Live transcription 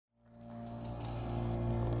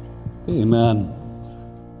Amen.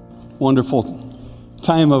 Wonderful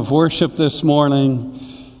time of worship this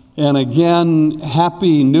morning. And again,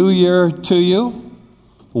 Happy New Year to you.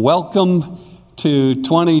 Welcome to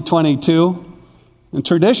 2022. And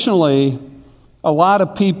traditionally, a lot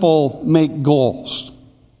of people make goals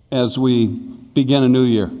as we begin a new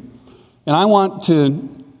year. And I want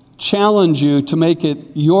to challenge you to make it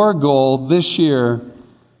your goal this year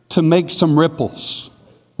to make some ripples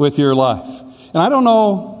with your life. And I don't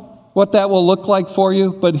know what that will look like for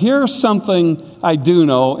you, but here's something I do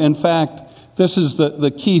know. In fact, this is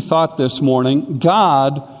the key thought this morning.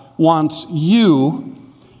 God wants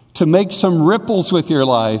you to make some ripples with your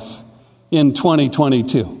life in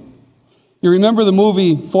 2022. You remember the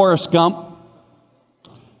movie Forrest Gump?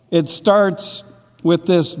 It starts with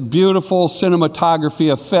this beautiful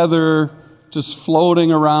cinematography, a feather just floating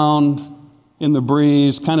around in the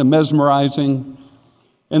breeze, kind of mesmerizing.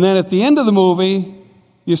 And then at the end of the movie,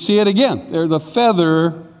 you see it again. There's a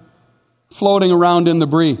feather floating around in the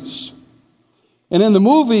breeze. And in the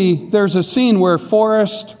movie, there's a scene where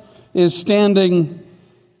Forrest is standing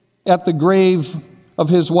at the grave of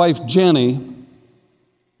his wife, Jenny.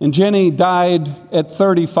 And Jenny died at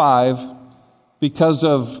 35 because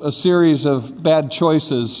of a series of bad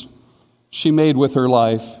choices she made with her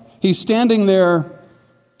life. He's standing there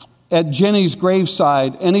at Jenny's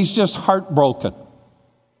graveside, and he's just heartbroken.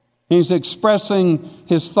 He's expressing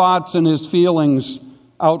his thoughts and his feelings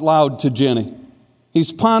out loud to Jenny.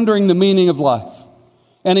 He's pondering the meaning of life.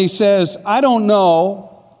 And he says, I don't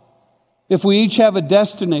know if we each have a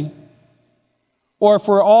destiny or if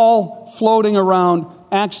we're all floating around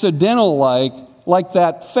accidental like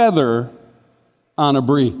that feather on a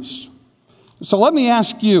breeze. So let me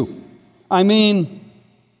ask you,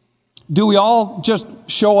 do we all just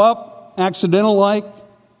show up accidental like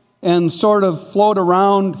and sort of float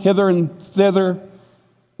around hither and thither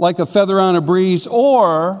like a feather on a breeze,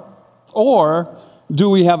 or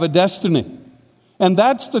do we have a destiny? And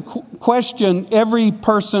that's the question every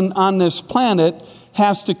person on this planet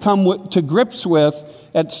has to come to grips with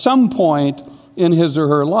at some point in his or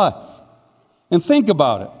her life. And think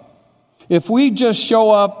about it. If we just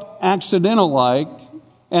show up accidental like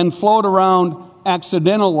and float around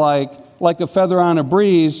accidental like a feather on a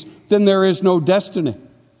breeze, then there is no destiny.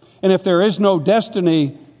 And if there is no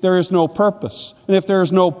destiny, there is no purpose. And if there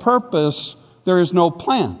is no purpose, there is no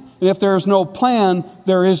plan. And if there is no plan,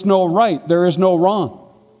 there is no right. There is no wrong.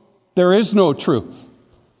 There is no truth.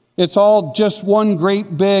 It's all just one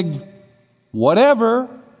great big whatever.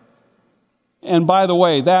 And by the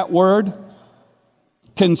way, that word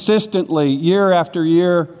consistently, year after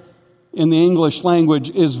year in the English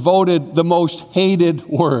language, is voted the most hated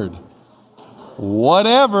word.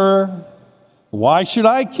 Whatever. Why should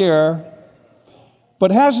I care?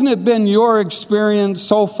 But hasn't it been your experience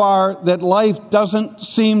so far that life doesn't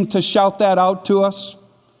seem to shout that out to us?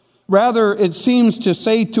 Rather, it seems to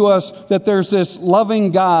say to us that there's this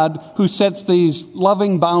loving God who sets these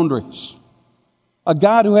loving boundaries. A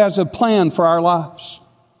God who has a plan for our lives.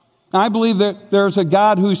 And I believe that there's a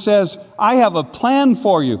God who says, I have a plan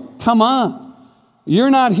for you. Come on. You're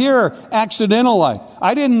not here accidental like.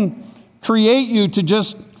 I didn't create you to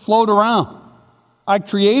just float around. I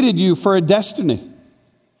created you for a destiny.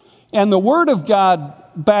 And the Word of God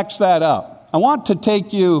backs that up. I want to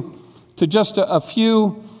take you to just a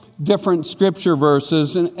few different scripture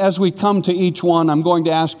verses. And as we come to each one, I'm going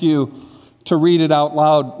to ask you to read it out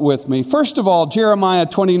loud with me. First of all, Jeremiah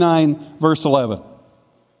 29, verse 11.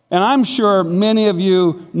 And I'm sure many of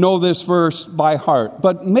you know this verse by heart.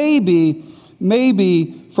 But maybe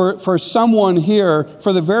for someone here,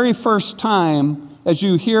 for the very first time, as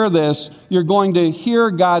you hear this, you're going to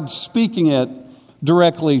hear God speaking it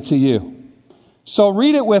directly to you. So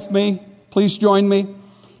read it with me. Please join me.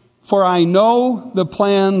 For I know the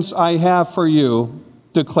plans I have for you,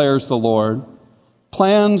 declares the Lord.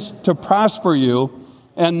 Plans to prosper you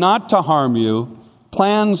and not to harm you.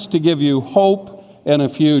 Plans to give you hope and a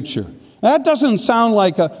future. That doesn't sound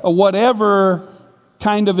like a whatever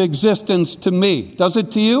kind of existence to me. Does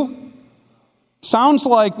it to you? Sounds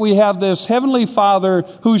like we have this Heavenly Father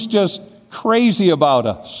who's just crazy about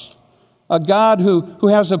us. A God who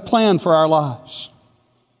has a plan for our lives.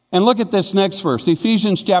 And look at this next verse,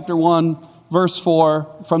 Ephesians chapter 1, verse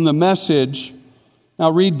 4 from the Message. Now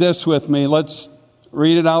read this with me. Let's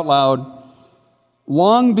read it out loud.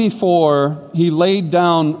 Long before he laid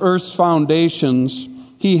down earth's foundations,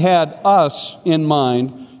 he had us in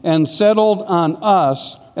mind and settled on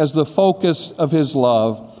us as the focus of his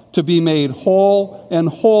love, to be made whole and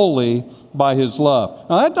holy by his love.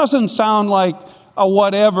 Now that doesn't sound like a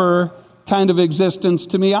whatever kind of existence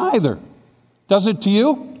to me either. Does it to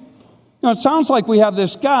you? It sounds like we have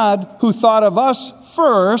this God who thought of us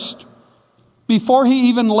first before he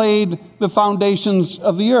even laid the foundations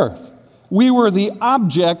of the earth. We were the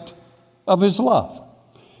object of his love.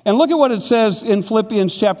 And look at what it says in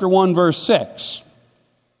Philippians chapter 1, verse 6.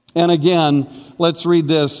 And again, let's read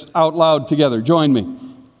this out loud together. Join me.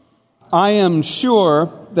 I am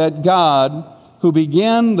sure that God, who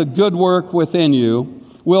began the good work within you,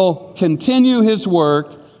 will continue his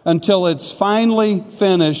work until it's finally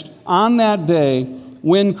finished on that day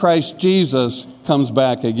when Christ Jesus comes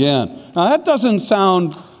back again. Now, that doesn't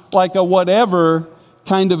sound like a whatever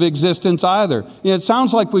kind of existence either. It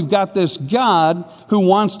sounds like we've got this God who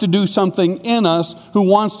wants to do something in us, who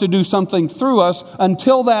wants to do something through us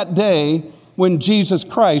until that day when Jesus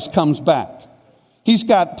Christ comes back. He's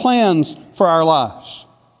got plans for our lives.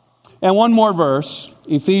 And one more verse,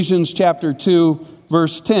 Ephesians chapter 2,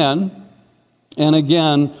 verse 10. And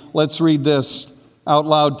again, let's read this out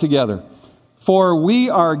loud together. For we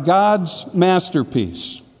are God's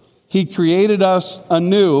masterpiece. He created us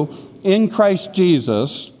anew in Christ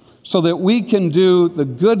Jesus so that we can do the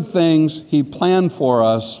good things he planned for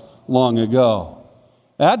us long ago.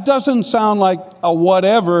 That doesn't sound like a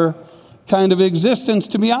whatever kind of existence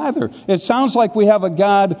to me either. It sounds like we have a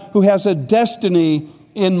God who has a destiny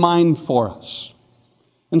in mind for us.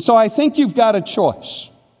 And so I think you've got a choice.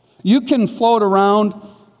 You can float around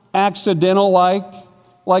accidental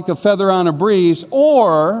like a feather on a breeze,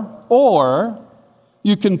 or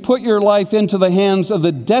you can put your life into the hands of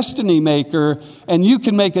the destiny maker and you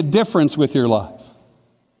can make a difference with your life.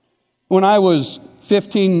 When I was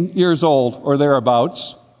 15 years old or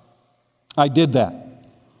thereabouts, I did that.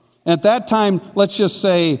 At that time, let's just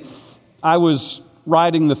say I was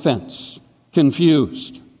riding the fence,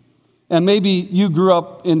 confused. And maybe you grew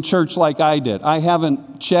up in church like I did. I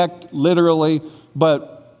haven't checked literally,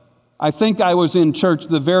 but I think I was in church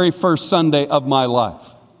the very first Sunday of my life.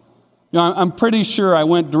 I'm pretty sure I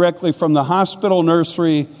went directly from the hospital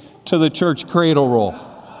nursery to the church cradle roll.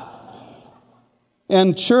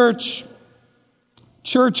 And church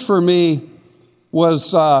for me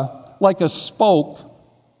was like a spoke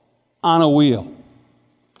on a wheel.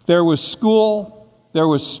 There was school, there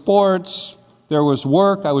was sports, there was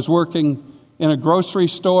work. I was working in a grocery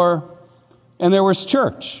store, and there was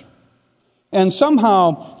church. And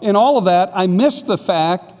somehow, in all of that, I missed the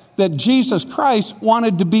fact that Jesus Christ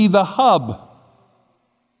wanted to be the hub.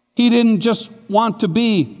 He didn't just want to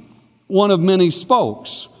be one of many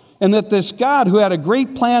spokes. And that this God who had a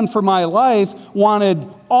great plan for my life wanted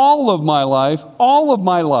all of my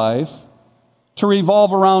life to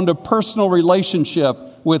revolve around a personal relationship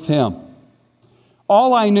with him.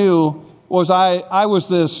 All I knew was I was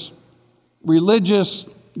this religious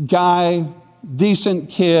guy, decent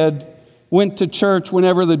kid, went to church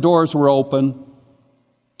whenever the doors were open,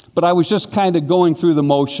 but I was just kind of going through the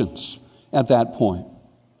motions at that point.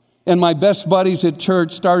 And my best buddies at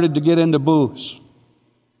church started to get into booze,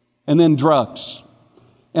 and then drugs,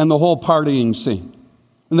 and the whole partying scene.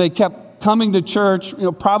 And they kept coming to church,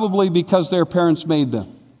 probably because their parents made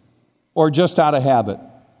them, or just out of habit.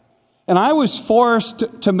 And I was forced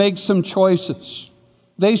to make some choices.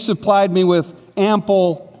 They supplied me with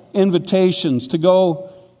ample invitations to go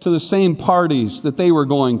to the same parties that they were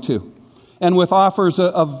going to, and with offers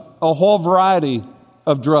of a whole variety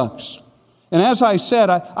of drugs. And as I said,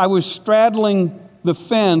 I was straddling the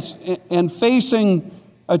fence and facing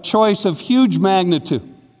a choice of huge magnitude.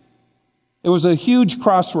 It was a huge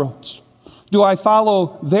crossroads. Do I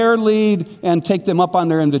follow their lead and take them up on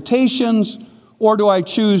their invitations, or do I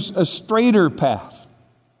choose a straighter path,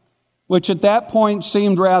 which at that point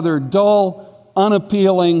seemed rather dull,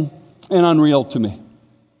 unappealing, and unreal to me?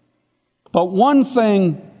 But one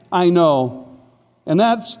thing I know, and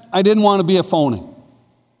that's I didn't want to be a phony.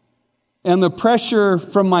 And the pressure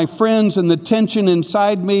from my friends and the tension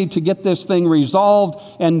inside me to get this thing resolved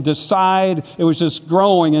and decide, it was just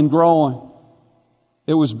growing and growing.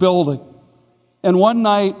 It was building. And one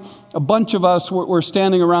night, a bunch of us were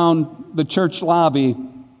standing around the church lobby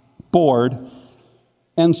board,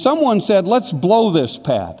 and someone said, let's blow this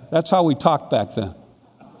pad. That's how we talked back then.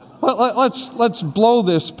 Let's blow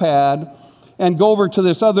this pad and go over to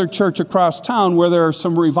this other church across town where there are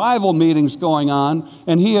some revival meetings going on,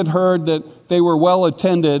 and he had heard that they were well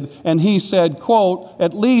attended, and he said, quote,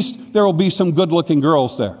 at least there will be some good-looking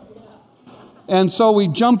girls there. And so we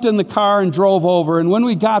jumped in the car and drove over, and when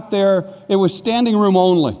we got there, it was standing room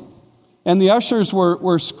only. And the ushers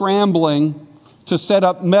were scrambling to set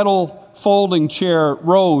up metal folding chair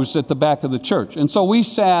rows at the back of the church. And so we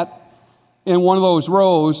sat in one of those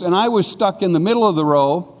rows, and I was stuck in the middle of the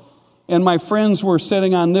row, and my friends were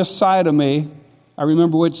sitting on this side of me, I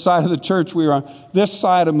remember which side of the church we were on. This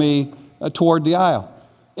side of me toward the aisle.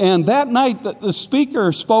 And that night, the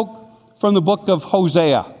speaker spoke from the book of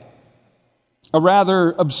Hosea, a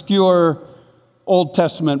rather obscure Old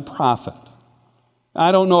Testament prophet.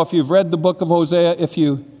 I don't know if you've read the book of Hosea. If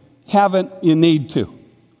you haven't, you need to.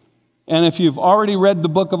 And if you've already read the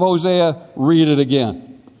book of Hosea, read it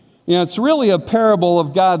again. It's really a parable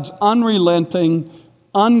of God's unrelenting,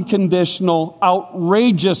 unconditional,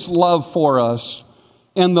 outrageous love for us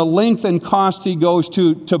and the length and cost he goes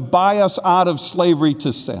to buy us out of slavery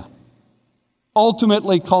to sin,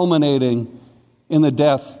 ultimately culminating in the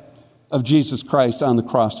death of Jesus Christ on the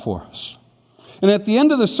cross for us. And at the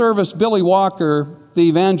end of the service, Billy Walker, the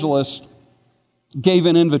evangelist, gave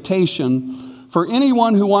an invitation for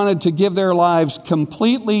anyone who wanted to give their lives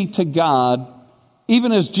completely to God,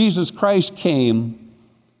 even as Jesus Christ came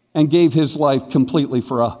and gave his life completely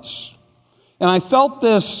for us. And I felt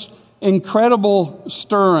this incredible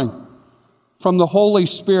stirring from the Holy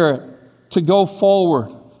Spirit to go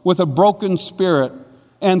forward with a broken spirit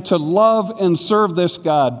and to love and serve this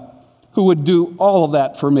God who would do all of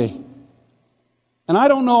that for me. And I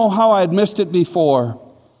don't know how I had missed it before,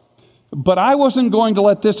 but I wasn't going to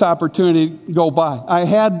let this opportunity go by. I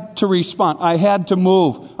had to respond. I had to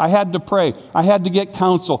move. I had to pray. I had to get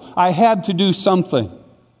counsel. I had to do something.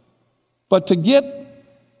 But to get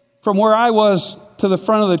from where I was to the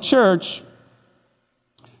front of the church,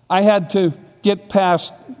 I had to get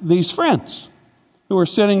past these friends who were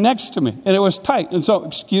sitting next to me. And it was tight. And so,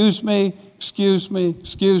 excuse me.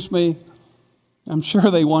 I'm sure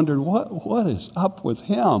they wondered, what is up with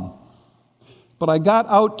him? But I got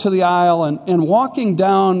out to the aisle, and walking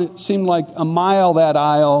down, it seemed like a mile that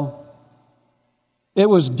aisle, it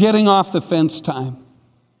was getting off the fence time.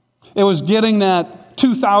 It was getting that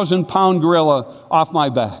 2,000-pound gorilla off my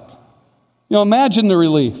back. Imagine the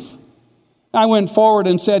relief. I went forward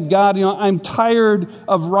and said, God, I'm tired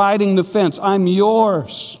of riding the fence. I'm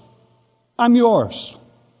yours. I'm yours.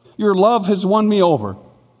 Your love has won me over.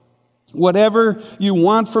 Whatever you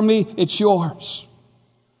want from me, it's yours.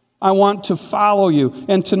 I want to follow you.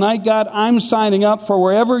 And tonight, God, I'm signing up for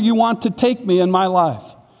wherever you want to take me in my life.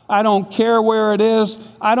 I don't care where it is.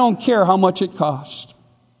 I don't care how much it costs.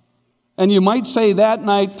 And you might say that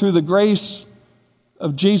night, through the grace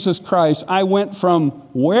of Jesus Christ, I went from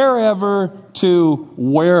wherever to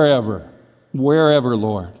wherever,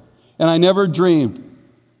 Lord. And I never dreamed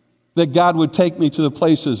that God would take me to the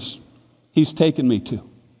places he's taken me to,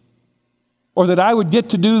 or that I would get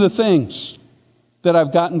to do the things that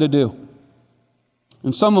I've gotten to do.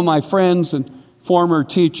 And some of my friends and former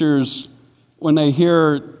teachers, when they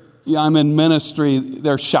hear I'm in ministry,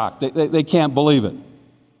 they're shocked. They can't believe it,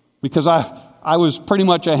 because I was pretty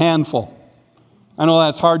much a handful. I know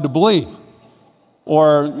that's hard to believe,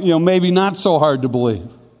 or maybe not so hard to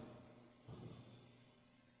believe.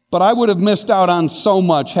 But I would have missed out on so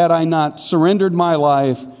much had I not surrendered my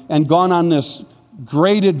life and gone on this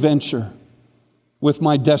great adventure with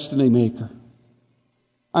my destiny maker.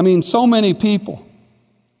 I mean, so many people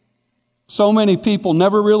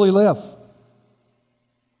never really live.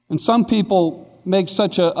 And some people make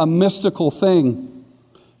such a mystical thing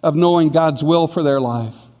of knowing God's will for their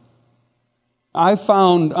life. I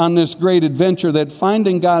found on this great adventure that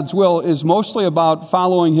finding God's will is mostly about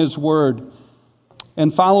following his word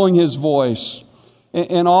and following his voice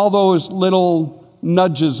and all those little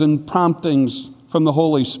nudges and promptings from the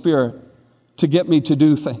Holy Spirit to get me to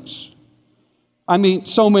do things. I meet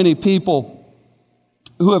so many people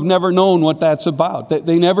who have never known what that's about.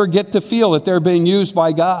 They never get to feel that they're being used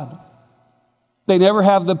by God. They never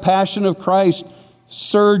have the passion of Christ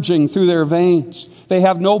surging through their veins. They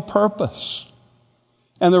have no purpose.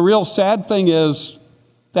 And the real sad thing is,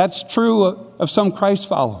 that's true of some Christ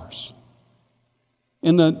followers.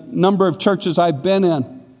 In the number of churches I've been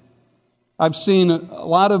in, I've seen a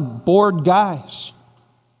lot of bored guys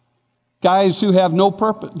who have no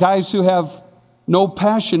purpose, guys who have no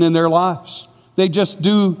passion in their lives. They just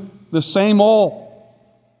do the same old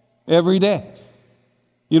every day.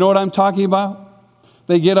 You know what I'm talking about?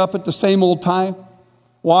 They get up at the same old time,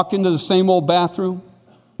 walk into the same old bathroom,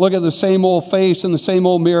 look at the same old face in the same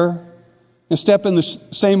old mirror, and step in the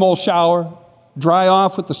same old shower, dry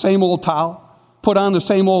off with the same old towel, put on the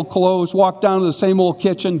same old clothes, walk down to the same old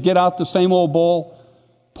kitchen, get out the same old bowl,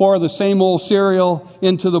 pour the same old cereal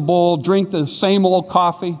into the bowl, drink the same old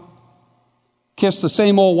coffee, kiss the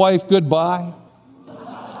same old wife goodbye.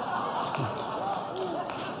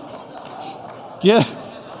 Yeah.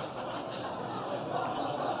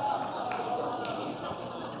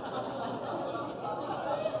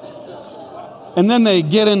 And then they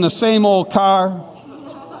get in the same old car,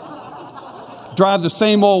 drive the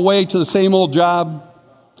same old way to the same old job,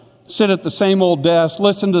 sit at the same old desk,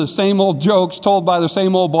 listen to the same old jokes told by the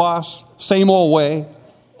same old boss, same old way,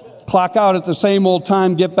 clock out at the same old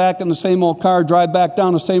time, get back in the same old car, drive back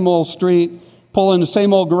down the same old street, pull in the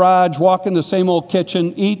same old garage, walk in the same old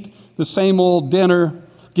kitchen, eat the same old dinner,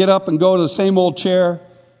 get up and go to the same old chair,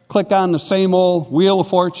 click on the same old wheel of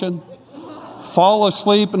fortune, fall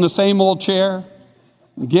asleep in the same old chair,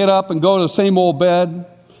 get up and go to the same old bed,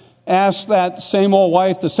 ask that same old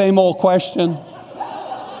wife the same old question,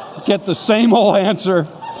 get the same old answer,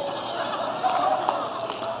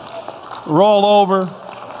 roll over,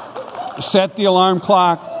 set the alarm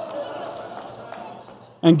clock,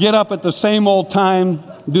 and get up at the same old time,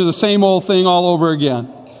 do the same old thing all over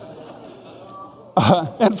again.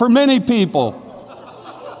 And for many people,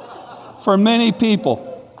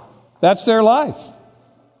 that's their life.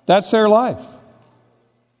 That's their life.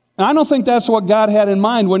 And I don't think that's what God had in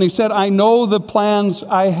mind when he said, I know the plans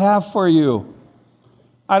I have for you.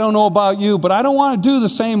 I don't know about you, but I don't want to do the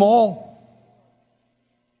same old.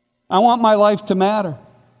 I want my life to matter.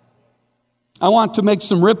 I want to make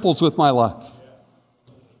some ripples with my life.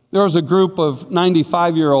 There was a group of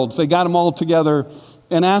 95-year-olds. They got them all together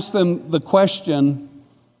and asked them the question,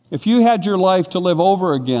 if you had your life to live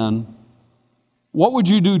over again, what would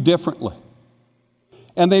you do differently?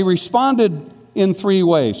 And they responded in 3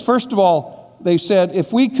 ways. First of all, they said,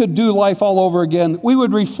 if we could do life all over again, we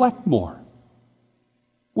would reflect more.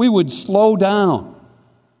 We would slow down.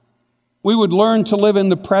 We would learn to live in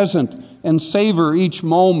the present and savor each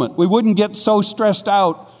moment. We wouldn't get so stressed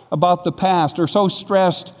out about the past or so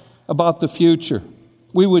stressed about the future.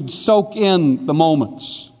 We would soak in the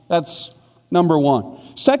moments. That's number one.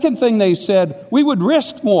 Second thing they said, we would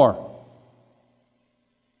risk more.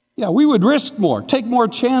 Yeah, we would risk more, take more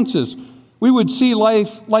chances. We would see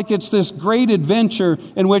life like it's this great adventure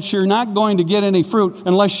in which you're not going to get any fruit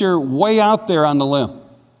unless you're way out there on the limb.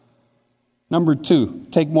 Number 2,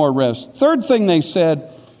 take more rest. Third thing they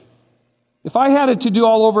said, if I had it to do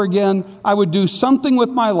all over again, I would do something with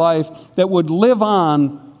my life that would live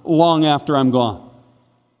on long after I'm gone.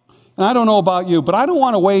 And I don't know about you, but I don't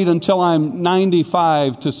want to wait until I'm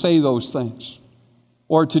 95 to say those things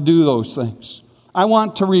or to do those things. I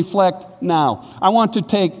want to reflect now. I want to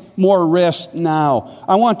take more rest now.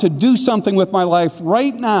 I want to do something with my life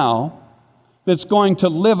right now that's going to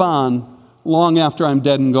live on long after I'm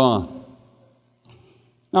dead and gone.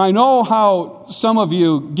 Now, I know how some of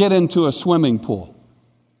you get into a swimming pool.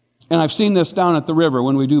 And I've seen this down at the river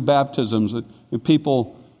when we do baptisms, with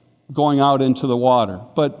people going out into the water.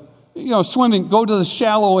 But, swimming, go to the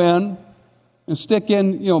shallow end and stick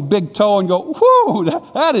in, big toe and go, whoo,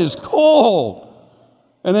 that is cold.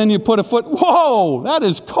 And then you put a foot, whoa, that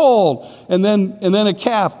is cold. And then a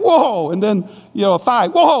calf, whoa. And then, a thigh,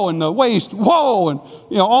 whoa. And the waist, whoa. And,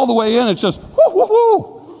 all the way in, it's just, whoo, whoo,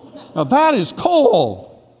 whoo. Now, that is cold.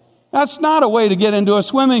 That's not a way to get into a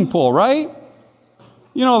swimming pool, right?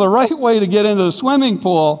 The right way to get into the swimming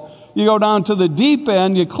pool, you go down to the deep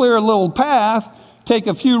end, you clear a little path, take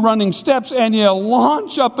a few running steps, and you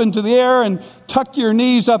launch up into the air and tuck your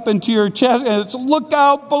knees up into your chest, and it's look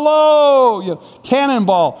out below,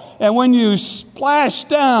 cannonball. And when you splash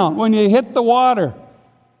down, when you hit the water,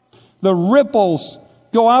 the ripples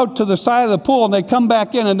go out to the side of the pool, and they come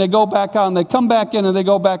back in, and they go back out, and they come back in, and they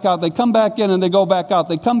go back out. They come back in, and they go back out.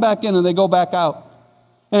 They come back in, and they go back out.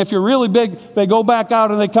 And if you're really big, they go back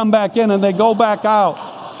out, and they come back in, and they go back out.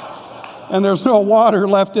 And there's no water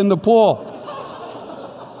left in the pool.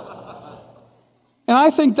 And I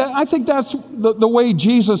think that's the way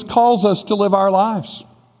Jesus calls us to live our lives.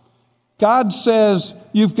 God says,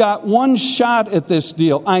 you've got one shot at this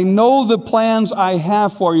deal. I know the plans I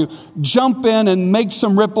have for you. Jump in and make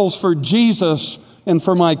some ripples for Jesus and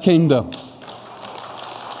for my kingdom.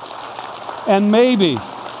 And maybe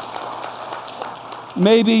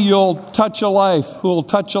you'll touch a life who will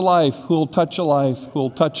touch a life, who will touch a life, who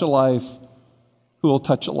will touch a life, who will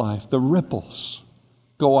touch a life. The ripples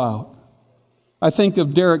go out. I think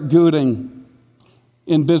of Derek Gooding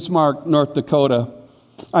in Bismarck, North Dakota.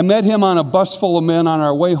 I met him on a bus full of men on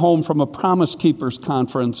our way home from a Promise Keepers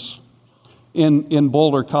conference in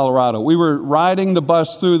Boulder, Colorado. We were riding the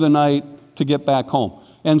bus through the night to get back home.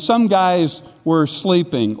 And some guys were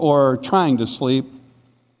sleeping or trying to sleep.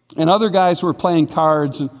 And other guys were playing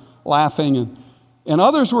cards and laughing. And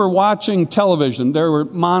others were watching television. There were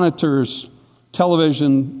monitors,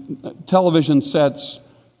 television sets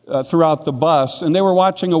throughout the bus. And they were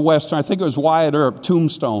watching a Western. I think it was Wyatt Earp,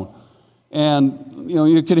 Tombstone. And,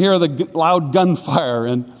 you could hear the loud gunfire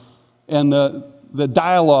and the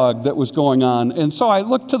dialogue that was going on. And so I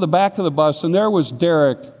looked to the back of the bus, and there was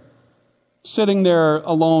Derek sitting there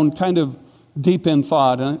alone, kind of deep in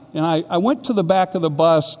thought. And I went to the back of the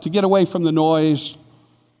bus to get away from the noise.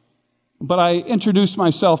 But I introduced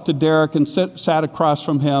myself to Derek and sat across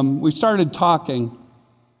from him. We started talking,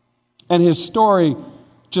 and his story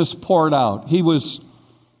just poured out. He was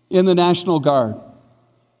in the National Guard,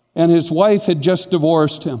 and his wife had just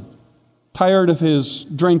divorced him, tired of his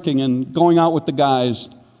drinking and going out with the guys,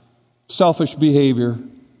 selfish behavior.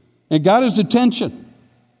 It got his attention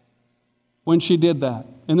when she did that.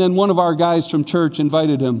 And then one of our guys from church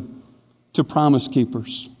invited him to Promise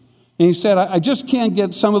Keepers. And he said, I just can't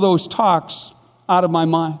get some of those talks out of my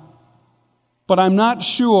mind. But I'm not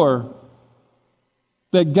sure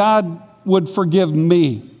that God would forgive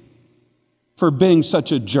me for being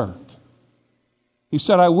such a jerk. He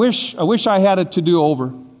said, I wish I had it to do over.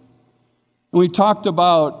 And we talked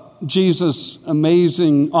about Jesus'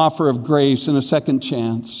 amazing offer of grace and a second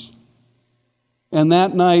chance. And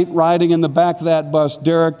that night, riding in the back of that bus,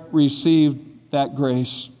 Derek received that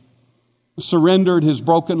grace, surrendered his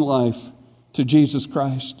broken life to Jesus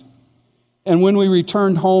Christ. And when we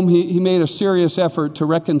returned home, he made a serious effort to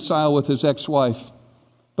reconcile with his ex-wife,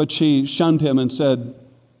 but she shunned him and said,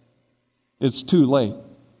 it's too late.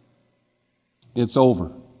 It's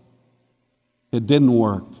over. It didn't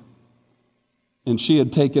work. And she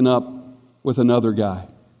had taken up with another guy.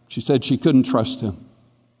 She said she couldn't trust him.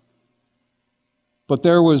 But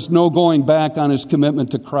there was no going back on his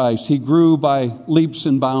commitment to Christ. He grew by leaps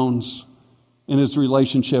and bounds in his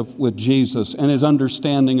relationship with Jesus and his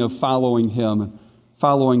understanding of following him and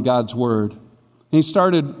following God's word. He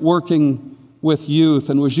started working with youth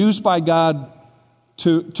and was used by God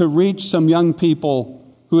to reach some young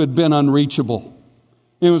people who had been unreachable.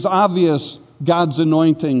 It was obvious God's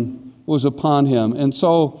anointing was upon him. And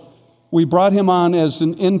so we brought him on as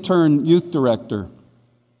an intern youth director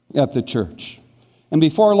at the church. And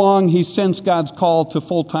before long, he sensed God's call to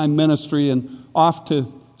full-time ministry, and off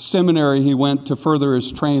to seminary he went to further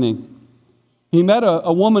his training. He met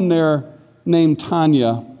a woman there named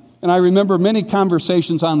Tanya, and I remember many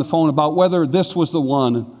conversations on the phone about whether this was the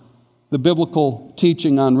one, the biblical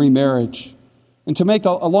teaching on remarriage. And to make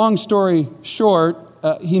a long story short,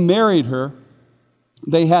 he married her.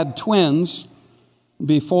 They had twins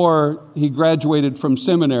before he graduated from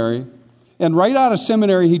seminary. And right out of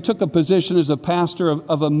seminary, he took a position as a pastor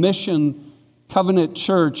of a mission covenant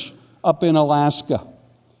church up in Alaska.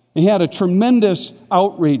 He had a tremendous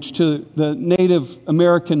outreach to the Native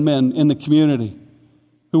American men in the community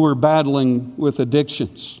who were battling with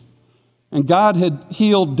addictions. And God had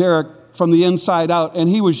healed Derek from the inside out, and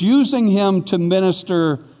he was using him to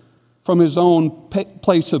minister from his own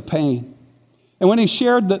place of pain. And when he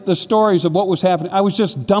shared the stories of what was happening, I was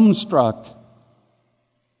just dumbstruck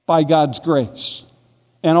by God's grace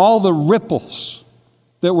and all the ripples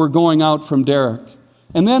that were going out from Derek.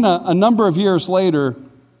 And then a number of years later,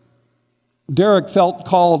 Derek felt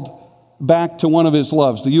called back to one of his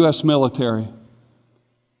loves, the U.S. military.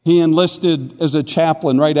 He enlisted as a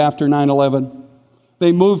chaplain right after 9/11.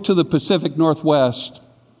 They moved to the Pacific Northwest.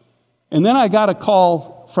 And then I got a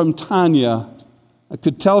call from Tanya. I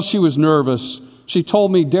could tell she was nervous. She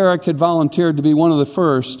told me Derek had volunteered to be one of the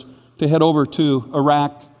first to head over to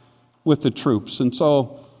Iraq with the troops. And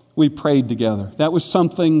so we prayed together. That was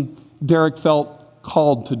something Derek felt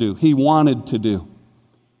called to do. He wanted to do.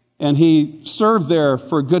 And he served there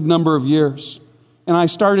for a good number of years. And I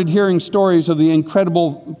started hearing stories of the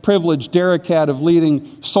incredible privilege Derek had of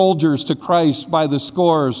leading soldiers to Christ by the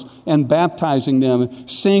scores and baptizing them,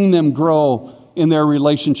 seeing them grow in their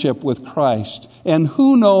relationship with Christ. And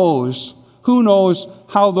who knows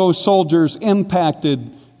how those soldiers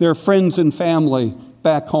impacted their friends and family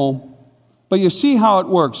back home. But you see how it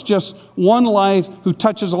works. Just one life who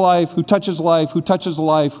touches a life, who touches a life, who touches a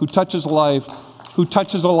life, who touches a life, who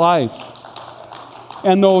touches a life.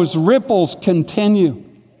 And those ripples continue,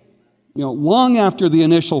 long after the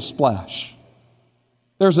initial splash.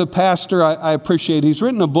 There's a pastor I appreciate. He's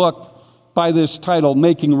written a book by this title,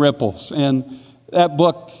 Making Ripples. And that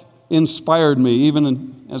book inspired me,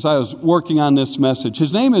 even as I was working on this message.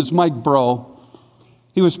 His name is Mike Breaux.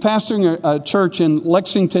 He was pastoring a church in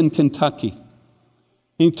Lexington, Kentucky.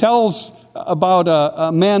 He tells about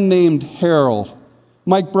a man named Harold.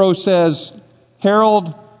 Mike Breaux says,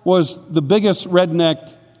 Harold was the biggest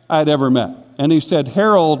redneck I'd ever met. And he said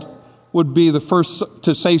Harold would be the first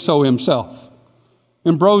to say so himself.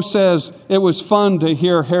 And Breaux says it was fun to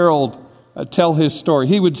hear Harold tell his story.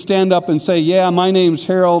 He would stand up and say, yeah, my name's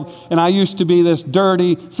Harold, and I used to be this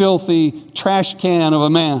dirty, filthy trash can of a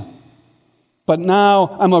man. But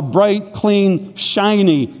now I'm a bright, clean,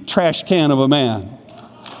 shiny trash can of a man.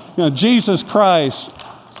 Jesus Christ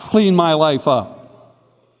clean my life up.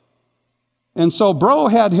 And so Bro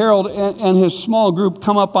had Harold and his small group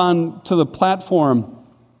come up on to the platform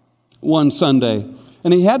one Sunday,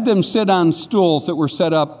 and he had them sit on stools that were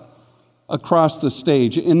set up across the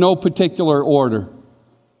stage in no particular order.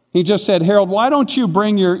 He just said, Harold, why don't you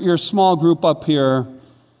bring your small group up here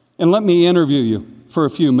and let me interview you for a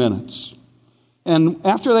few minutes? And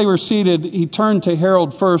after they were seated, he turned to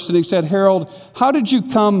Harold first and he said, Harold, how did you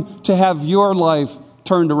come to have your life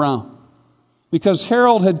turned around? Because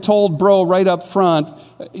Harold had told Bro right up front,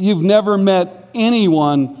 you've never met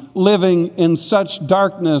anyone living in such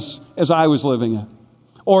darkness as I was living in,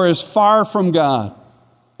 or as far from God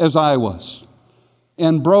as I was.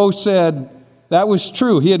 And Bro said that was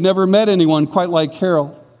true. He had never met anyone quite like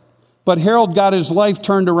Harold. But Harold got his life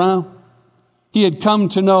turned around. He had come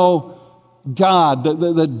to know God,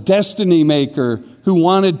 the destiny maker who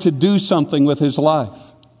wanted to do something with his life.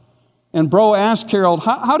 And Bro asked Harold,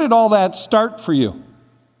 how did all that start for you?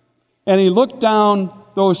 And he looked down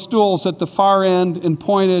those stools at the far end and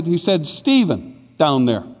pointed. He said, Stephen, down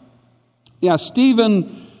there. Yeah,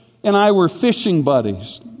 Stephen and I were fishing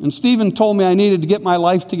buddies. And Stephen told me I needed to get my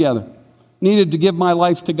life together, needed to give my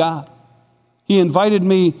life to God. He invited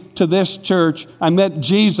me to this church. I met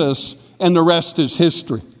Jesus, and the rest is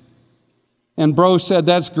history. And Bro said,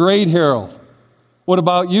 that's great, Harold. What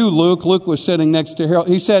about you, Luke? Luke was sitting next to Harold.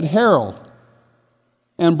 He said, Harold.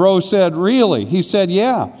 And Bro said, really? He said,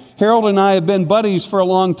 yeah. Harold and I have been buddies for a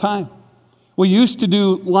long time. We used to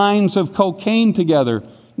do lines of cocaine together.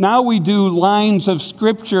 Now we do lines of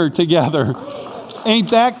scripture together.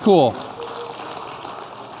 Ain't that cool?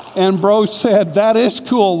 And Bro said, that is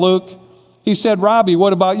cool, Luke. He said, Robbie,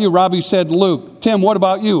 what about you? Robbie said, Luke. Tim, what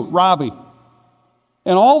about you? Robbie.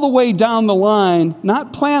 And all the way down the line,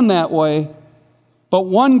 not planned that way, but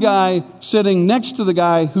one guy sitting next to the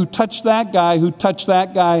guy who touched that guy, who touched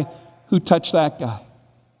that guy, who touched that guy.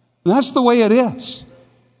 And that's the way it is.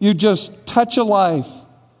 You just touch a life,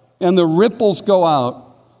 and the ripples go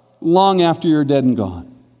out long after you're dead and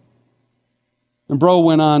gone. And Bro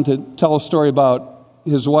went on to tell a story about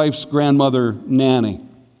his wife's grandmother, Nanny.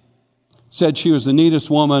 Said she was the neatest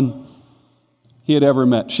woman he had ever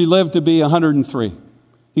met. She lived to be 103.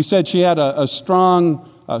 He said she had a strong,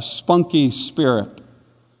 spunky spirit.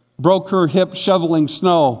 Broke her hip shoveling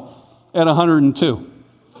snow at 102.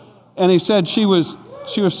 And he said she was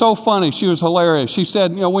so funny. She was hilarious. She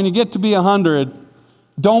said, when you get to be 100,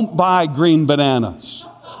 don't buy green bananas.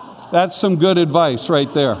 That's some good advice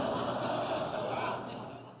right there.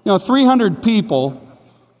 300 people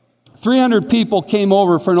came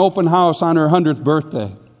over for an open house on her 100th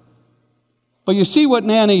birthday. But you see what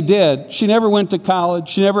Nanny did. She never went to college.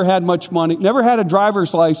 She never had much money, never had a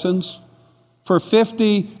driver's license. For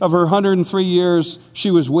 50 of her 103 years,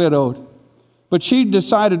 she was widowed. But she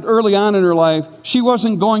decided early on in her life she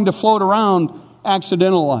wasn't going to float around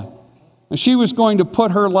accidental life. And she was going to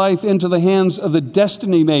put her life into the hands of the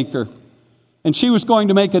destiny maker. And she was going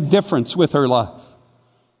to make a difference with her life.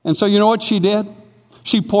 And so you know what she did?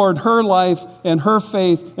 She poured her life and her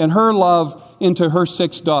faith and her love into her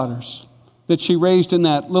 6 daughters that she raised in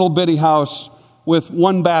that little bitty house with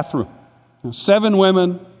 1 bathroom. 7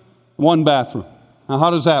 women, 1 bathroom. Now, how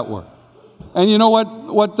does that work? And you know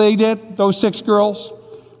what they did, those 6 girls?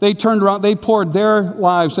 They turned around, they poured their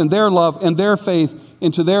lives and their love and their faith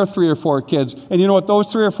into their 3 or 4 kids. And you know what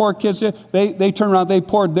those 3 or 4 kids did? They turned around, they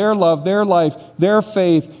poured their love, their life, their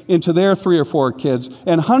faith into their 3 or 4 kids.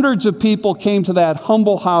 And hundreds of people came to that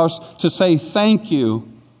humble house to say thank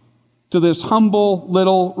you to this humble,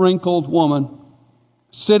 little, wrinkled woman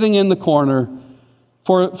sitting in the corner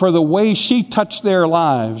for the way she touched their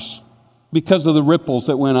lives because of the ripples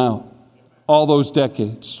that went out all those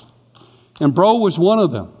decades. And Bro was one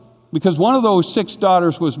of them, because one of those 6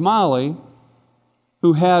 daughters was Molly,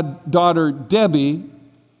 who had daughter Debbie,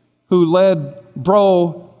 who led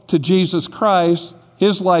Bro to Jesus Christ.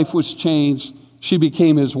 His life was changed. She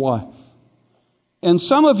became his wife. And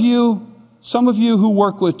some of you who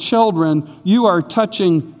work with children, you are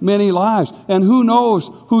touching many lives. And who knows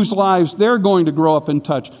whose lives they're going to grow up and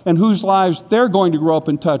touch, and whose lives they're going to grow up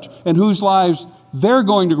and touch, and whose lives they're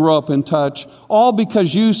going to grow up and touch, all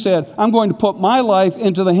because you said, I'm going to put my life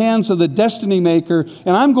into the hands of the destiny maker,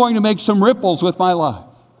 and I'm going to make some ripples with my life.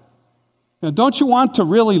 Now, don't you want to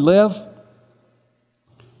really live?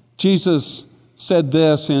 Jesus said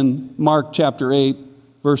this in Mark chapter 8,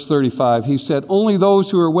 verse 35. He said, only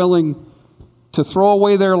those who are willing to throw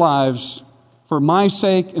away their lives for my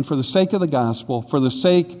sake and for the sake of the gospel, for the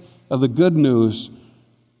sake of the good news,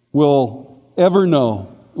 will ever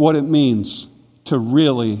know what it means to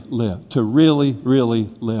really live, to really, really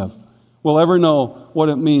live. will ever know what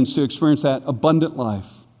it means to experience that abundant life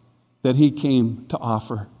that he came to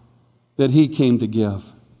offer, that he came to give.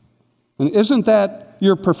 And isn't that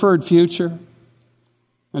your preferred future?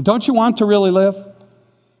 And don't you want to really live?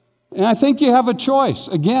 And I think you have a choice.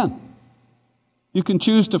 Again, you can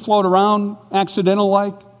choose to float around accidental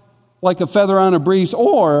like a feather on a breeze,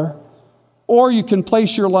 or you can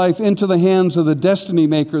place your life into the hands of the destiny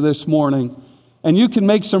maker this morning, and you can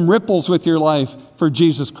make some ripples with your life for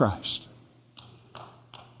Jesus Christ.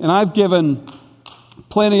 And I've given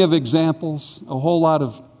plenty of examples, a whole lot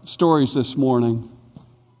of stories this morning.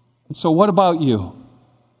 And so what about you?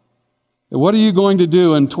 What are you going to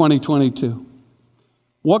do in 2022?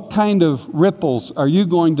 What kind of ripples are you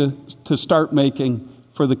going to start making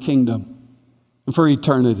for the kingdom and for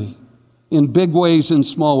eternity? In big ways and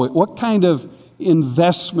small ways. What kind of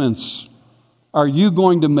investments are you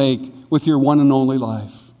going to make with your one and only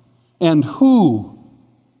life? And who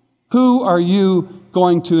are you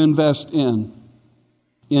going to invest in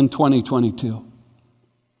 2022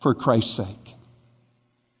 for Christ's sake?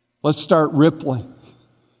 Let's start rippling.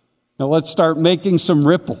 Now let's start making some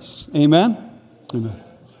ripples. Amen? Amen.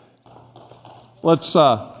 Let's,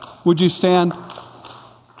 would you stand?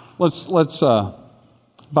 Let's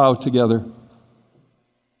bow together.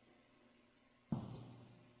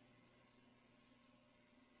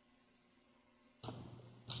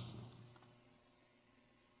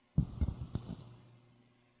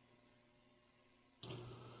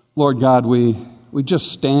 Lord God, we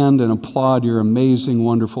just stand and applaud your amazing,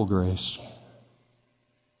 wonderful grace.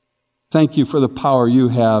 Thank you for the power you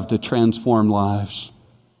have to transform lives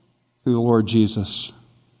through the Lord Jesus,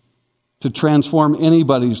 to transform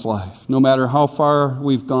anybody's life, no matter how far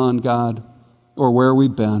we've gone, God, or where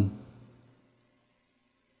we've been.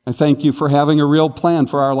 I thank you for having a real plan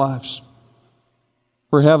for our lives,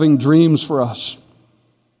 for having dreams for us,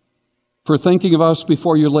 for thinking of us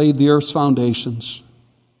before you laid the earth's foundations.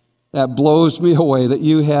 That blows me away that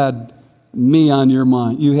you had me on your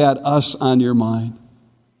mind. You had us on your mind.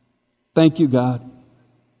 Thank you, God.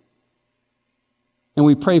 And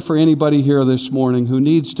we pray for anybody here this morning who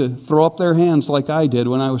needs to throw up their hands like I did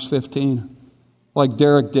when I was 15, like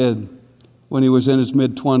Derek did when he was in his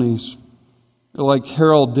mid-20s, or like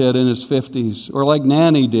Harold did in his 50s, or like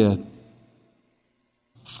Nanny did.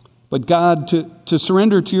 But God, to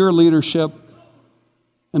surrender to your leadership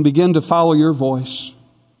and begin to follow your voice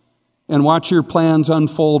and watch your plans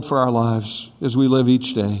unfold for our lives as we live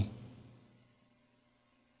each day.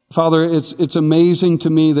 Father, it's amazing to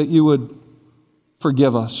me that you would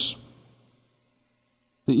forgive us,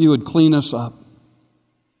 that you would clean us up,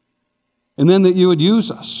 and then that you would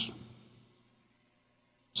use us.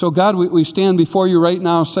 So God, we stand before you right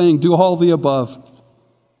now saying, do all the above.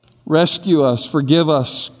 Rescue us, forgive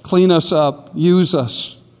us, clean us up, use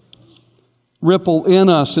us, ripple in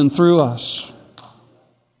us and through us.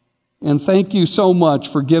 And thank you so much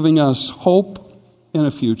for giving us hope and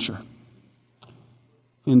a future.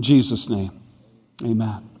 In Jesus' name,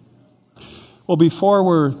 amen. Well, before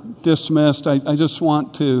we're dismissed, I just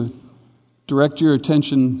want to direct your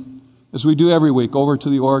attention, as we do every week, over to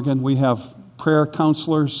the organ. We have prayer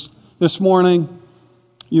counselors. This morning,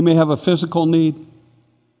 you may have a physical need.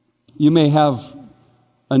 You may have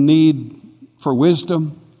a need for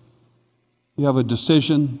wisdom. You have a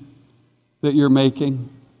decision that you're making.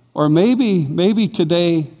 Or maybe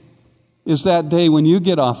today is that day when you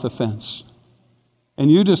get off the fence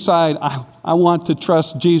and you decide, I want to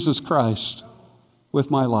trust Jesus Christ with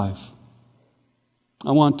my life.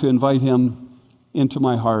 I want to invite him into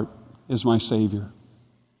my heart as my Savior.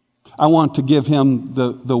 I want to give him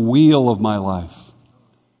the wheel of my life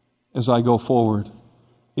as I go forward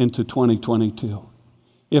into 2022.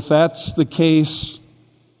 If that's the case,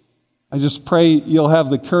 I just pray you'll have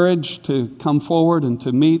the courage to come forward and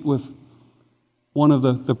to meet with one of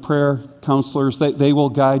the prayer counselors. They will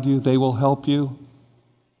guide you. They will help you.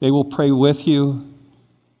 They will pray with you.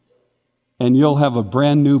 And you'll have a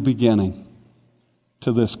brand new beginning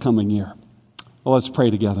to this coming year. Well, let's pray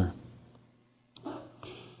together.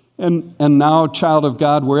 And now, child of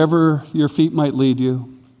God, wherever your feet might lead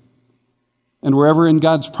you, and wherever in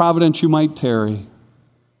God's providence you might tarry,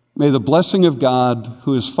 may the blessing of God,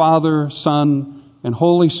 who is Father, Son, and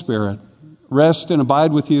Holy Spirit, rest and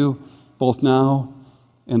abide with you both now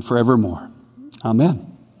and forevermore. Amen.